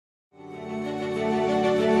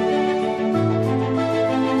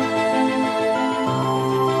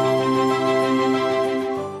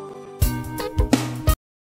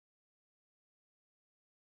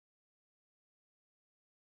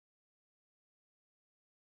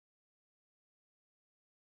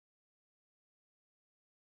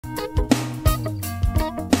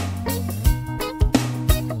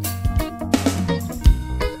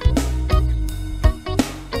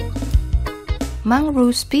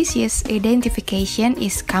Mangrove species identification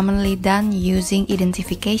is commonly done using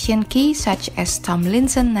identification keys such as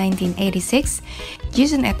Tomlinson 1986,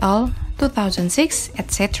 Jason et al. 2006,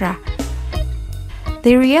 etc.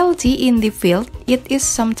 The reality in the field, it is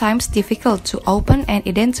sometimes difficult to open and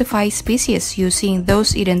identify species using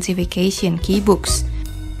those identification keybooks.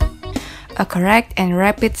 A correct and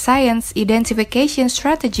rapid science identification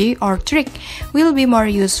strategy or trick will be more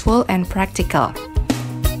useful and practical.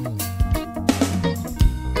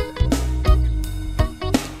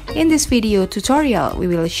 In this video tutorial, we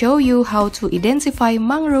will show you how to identify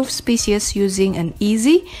mangrove species using an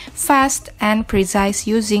easy, fast, and precise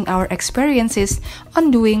using our experiences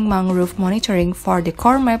on doing mangrove monitoring for the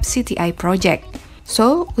Core Map CTI project.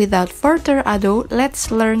 So, without further ado,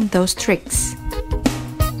 let's learn those tricks.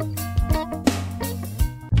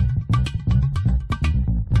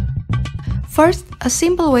 First, a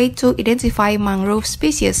simple way to identify mangrove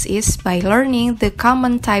species is by learning the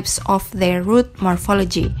common types of their root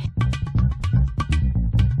morphology.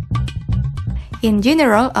 In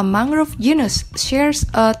general, a mangrove genus shares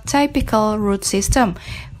a typical root system,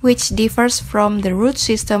 which differs from the root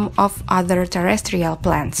system of other terrestrial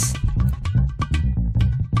plants.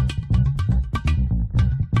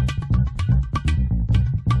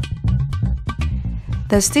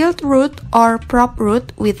 The stilt root or prop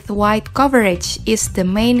root with wide coverage is the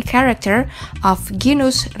main character of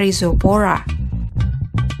genus Rhizopora.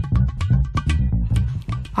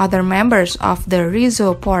 Other members of the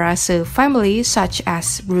Rhizoporaceae family such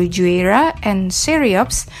as Bruguiera and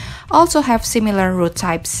Cereops also have similar root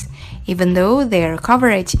types, even though their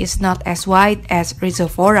coverage is not as wide as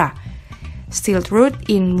Rhizophora. Stilt root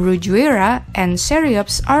in Bruguiera and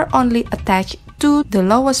Cereops are only attached to the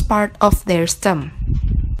lowest part of their stem.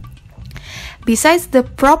 Besides the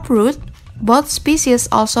prop root, both species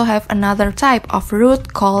also have another type of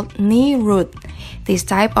root called knee root. This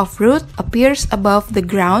type of root appears above the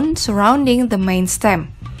ground surrounding the main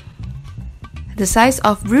stem. The size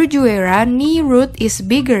of Bruguiera knee root is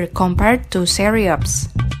bigger compared to Cereops.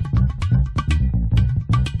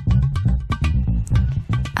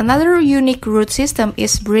 Another unique root system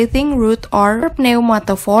is breathing root or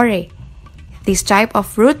pneumatophore. This type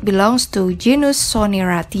of root belongs to genus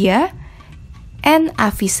Soneratia and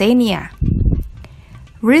Avicennia.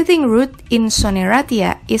 Breathing root in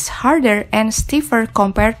Soneratia is harder and stiffer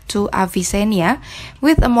compared to Avicennia,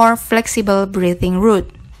 with a more flexible breathing root.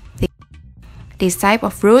 This type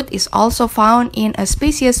of root is also found in a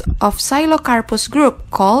species of Xylocarpus group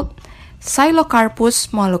called Xylocarpus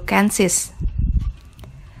moluccensis.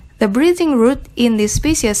 The breathing root in this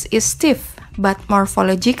species is stiff, but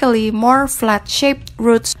morphologically more flat-shaped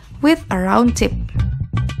roots with a round tip.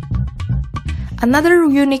 Another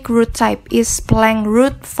unique root type is plank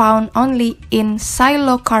root found only in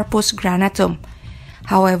Xylocarpus granatum.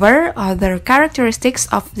 However, other characteristics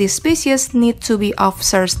of this species need to be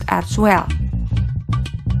observed as well.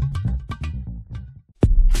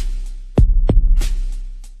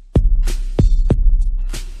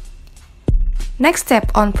 Next step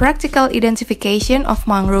on practical identification of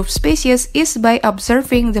mangrove species is by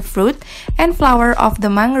observing the fruit and flower of the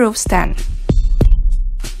mangrove stand.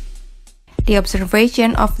 The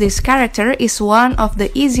observation of this character is one of the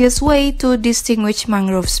easiest way to distinguish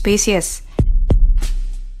mangrove species.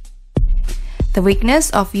 The weakness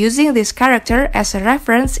of using this character as a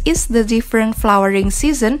reference is the different flowering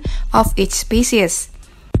season of each species.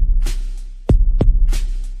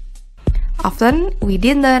 Often, we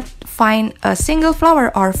did not find a single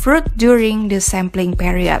flower or fruit during the sampling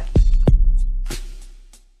period.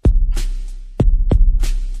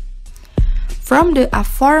 From the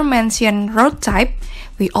aforementioned root type,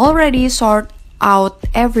 we already sort out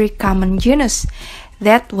every common genus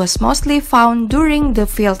that was mostly found during the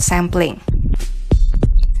field sampling.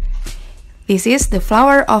 This is the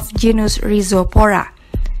flower of genus Rhizopora.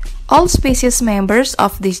 All species members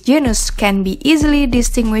of this genus can be easily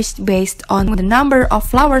distinguished based on the number of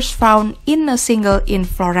flowers found in a single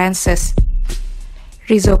inflorescence.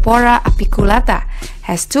 Rhizopora apiculata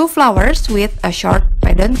has 2 flowers with a short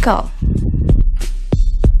peduncle.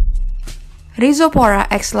 Rhizopora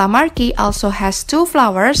ex Lamarcki also has 2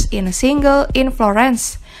 flowers in a single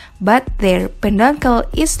inflorescence, but their peduncle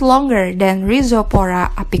is longer than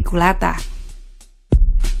Rhizopora apiculata.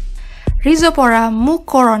 Rhizopora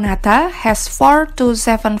mucoronata has 4 to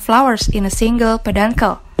 7 flowers in a single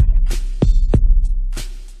peduncle.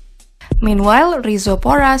 Meanwhile,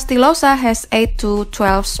 Rhizopora stylosa has 8 to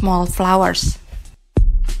 12 small flowers.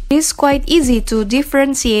 It is quite easy to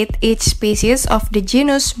differentiate each species of the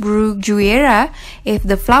genus Bruguiera if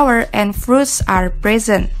the flower and fruits are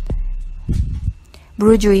present.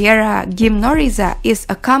 Bruguiera gymnorrhiza is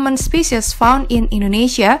a common species found in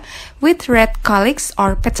Indonesia with red calyx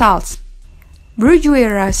or petals.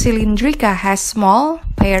 Bruguiera cylindrica has small,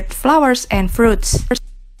 paired flowers and fruits.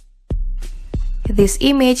 This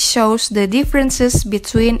image shows the differences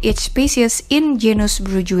between each species in genus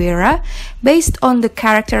Bruguiera based on the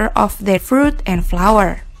character of their fruit and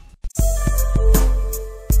flower.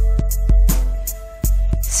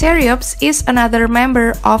 Cereops is another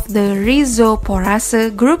member of the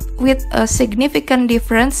Rhizoporaceae group with a significant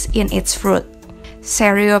difference in its fruit.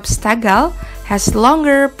 Cereops tagal has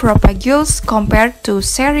longer propagules compared to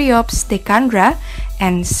Cereops decandra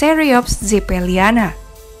and Cereops zippeliana.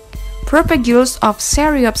 Propagules of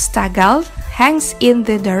Cereops tagal hangs in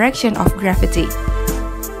the direction of gravity.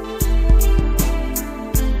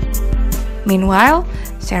 Meanwhile,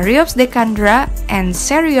 Cereops decandra and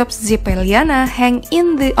Cereops zippeliana hang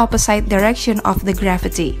in the opposite direction of the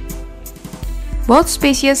gravity. Both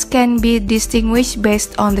species can be distinguished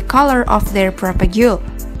based on the color of their propagule.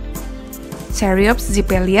 Cereops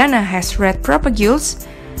zippeliana has red propagules,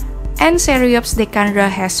 and Cereops decandra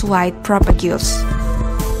has white propagules.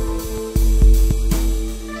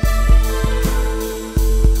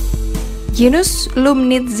 Genus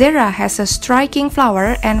Lumnitzeira has a striking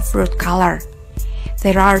flower and fruit color.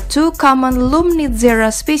 There are two common Lumnitzeira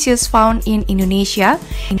species found in Indonesia,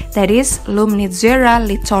 that is Lumnitzeira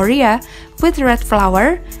littorea with red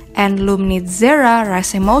flower and Lumnitzeira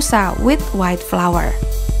racemosa with white flower.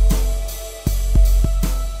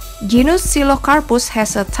 Genus Xylocarpus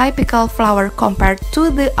has a typical flower compared to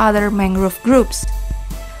the other mangrove groups.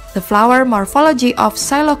 The flower morphology of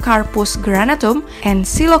Xylocarpus granatum and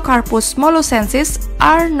Xylocarpus mollucensis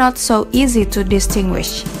are not so easy to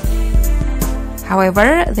distinguish.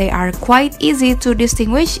 However, they are quite easy to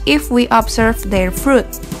distinguish if we observe their fruit.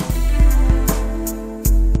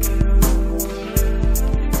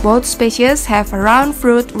 Both species have a round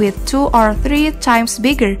fruit with 2 or 3 times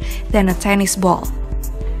bigger than a tennis ball.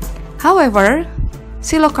 However,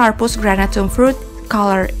 Xylocarpus granatum fruit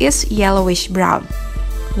color is yellowish brown,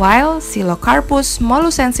 while Xylocarpus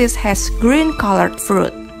mollucensis has green-colored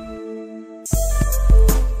fruit.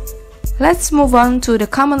 Let's move on to the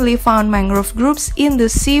commonly found mangrove groups in the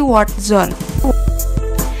seaward zone.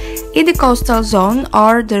 In the coastal zone,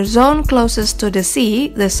 or the zone closest to the sea,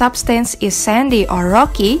 the substance is sandy or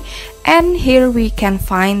rocky, and here we can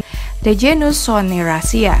find the genus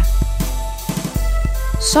Soneracea.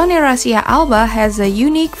 Soneracea alba has a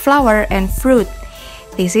unique flower and fruit.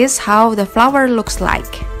 This is how the flower looks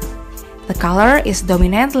like. The color is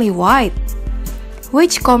dominantly white,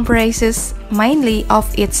 which comprises mainly of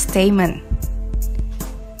its stamen.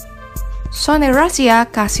 Soneracea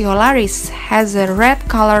cassiolaris has a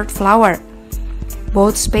red-colored flower.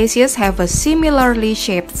 Both species have a similarly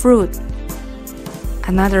shaped fruit.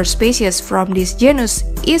 Another species from this genus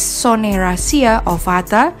is Soneracea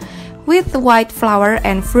ovata, with white flower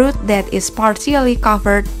and fruit that is partially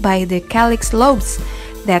covered by the calyx lobes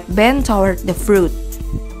that bend toward the fruit.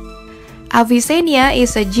 Avicennia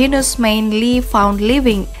is a genus mainly found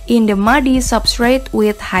living in the muddy substrate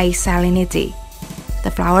with high salinity.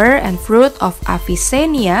 The flower and fruit of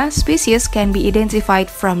Avicennia species can be identified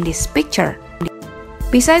from this picture.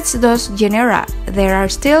 Besides those genera, there are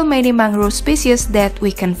still many mangrove species that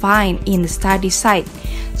we can find in the study site,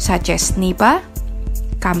 such as Nipa,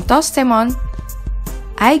 Camptostemon,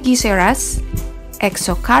 Aegiceras,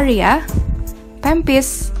 Exocaria,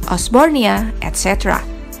 Pempis, Osbornia, etc.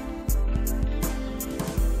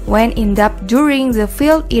 When in doubt during the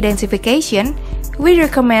field identification, we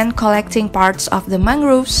recommend collecting parts of the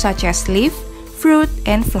mangroves such as leaf, fruit,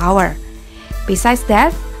 and flower. Besides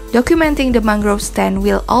that, documenting the mangrove stand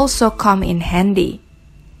will also come in handy.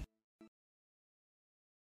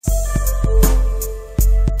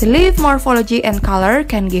 The leaf morphology and color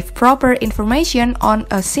can give proper information on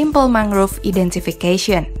a simple mangrove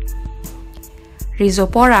identification.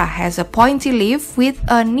 Rhizopora has a pointy leaf with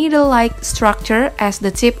a needle-like structure as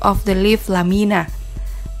the tip of the leaf lamina.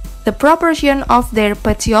 The proportion of their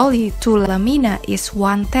petiole to lamina is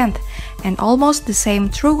 1/10 and almost the same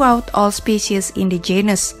throughout all species in the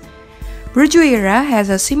genus. Bruguiera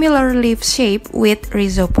has a similar leaf shape with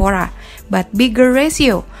Rhizopora, but bigger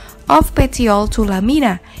ratio of petiole to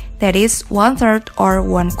lamina, that is 1/3 or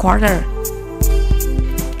 1/4.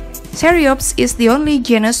 Cereops is the only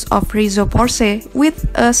genus of Rhizoporaceae with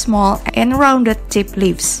a small and rounded tip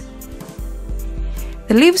leaves.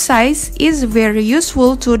 The leaf size is very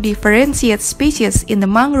useful to differentiate species in the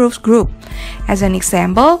mangrove group. As an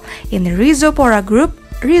example, in the Rhizopora group,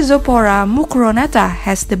 Rhizopora mucronata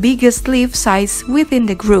has the biggest leaf size within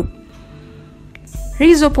the group.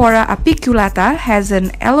 Rhizopora apiculata has an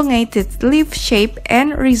elongated leaf shape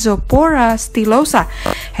and Rhizopora stylosa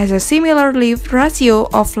has a similar leaf ratio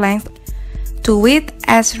of length to width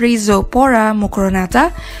as Rhizopora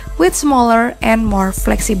mucronata with smaller and more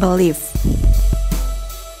flexible leaf.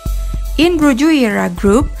 In Bruguiera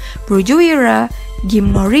group, Bruguiera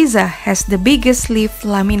gymnorrhiza has the biggest leaf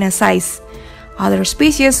lamina size. Other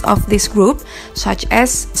species of this group, such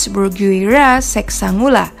as Bruguiera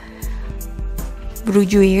sexangula,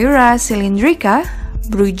 Bruguiera cylindrica,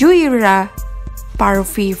 Bruguiera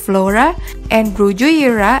parviflora, and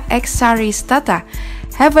Bruguiera exaristata,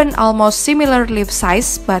 have an almost similar leaf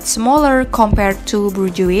size but smaller compared to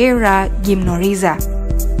Bruguiera gymnorrhiza.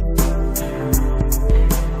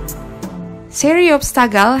 Cereops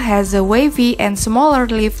tagal has a wavy and smaller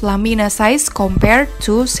leaf lamina size compared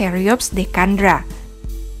to Cereops decandra.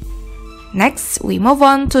 Next, we move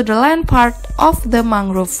on to the land part of the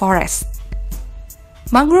mangrove forest.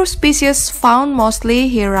 Mangrove species found mostly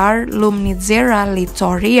here are Lumnizera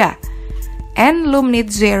litoria and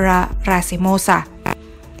Lumnizera racemosa.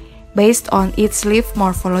 Based on its leaf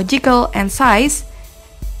morphological and size,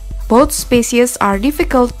 both species are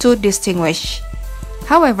difficult to distinguish.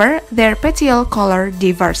 However, their petiole color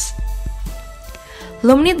differs.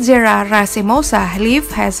 Lumnizera racemosa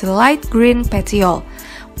leaf has a light green petiole,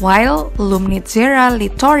 while Lumnizera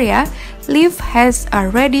litoria leaf has a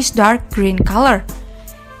reddish-dark green color.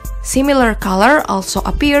 Similar color also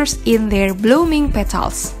appears in their blooming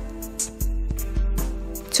petals.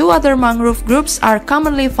 Two other mangrove groups are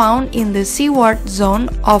commonly found in the seaward zone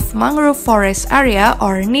of mangrove forest area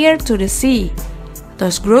or near to the sea.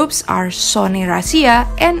 Those groups are Soneraceae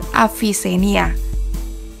and Avicennia.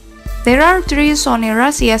 There are three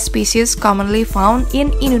Soneraceae species commonly found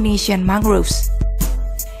in Indonesian mangroves.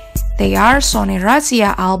 They are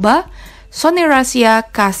Soneracea alba,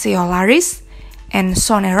 Soneracea caseolaris, and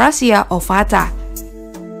Soneracea ovata.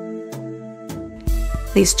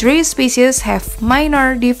 These three species have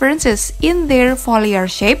minor differences in their foliar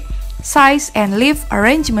shape, size, and leaf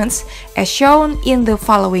arrangements as shown in the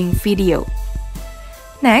following video.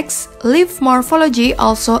 Next, leaf morphology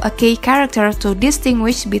also a key character to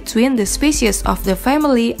distinguish between the species of the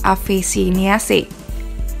family Avicenniaceae.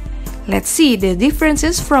 Let's see the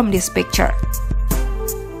differences from this picture.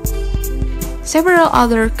 Several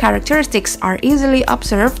other characteristics are easily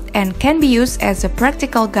observed and can be used as a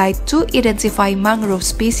practical guide to identify mangrove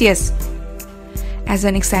species. As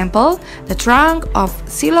an example, the trunk of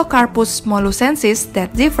Xylocarpus mollucensis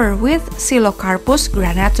that differ with Xylocarpus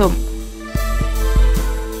granatum.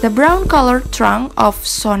 The brown-colored trunk of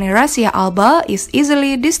Soneracea alba is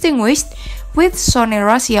easily distinguished with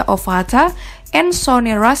Soneracea ovata and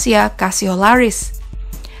Soneracea caseolaris.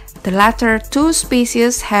 The latter two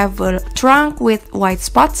species have a trunk with white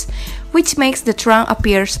spots, which makes the trunk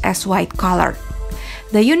appears as white color.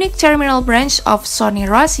 The unique terminal branch of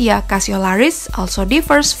Soneracea caseolaris also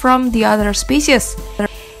differs from the other species.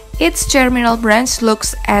 Its terminal branch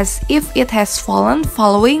looks as if it has fallen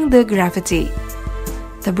following the gravity.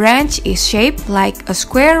 The branch is shaped like a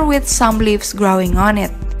square with some leaves growing on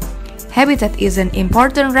it. Habitat is an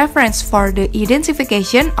important reference for the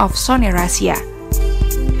identification of Soneracea.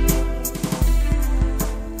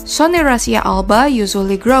 Soneracea alba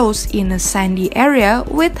usually grows in a sandy area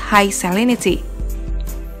with high salinity.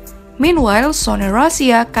 Meanwhile,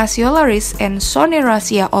 Soneracea caseolaris and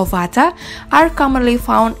Soneracea ovata are commonly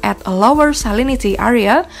found at a lower salinity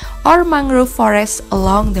area or mangrove forests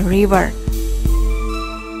along the river.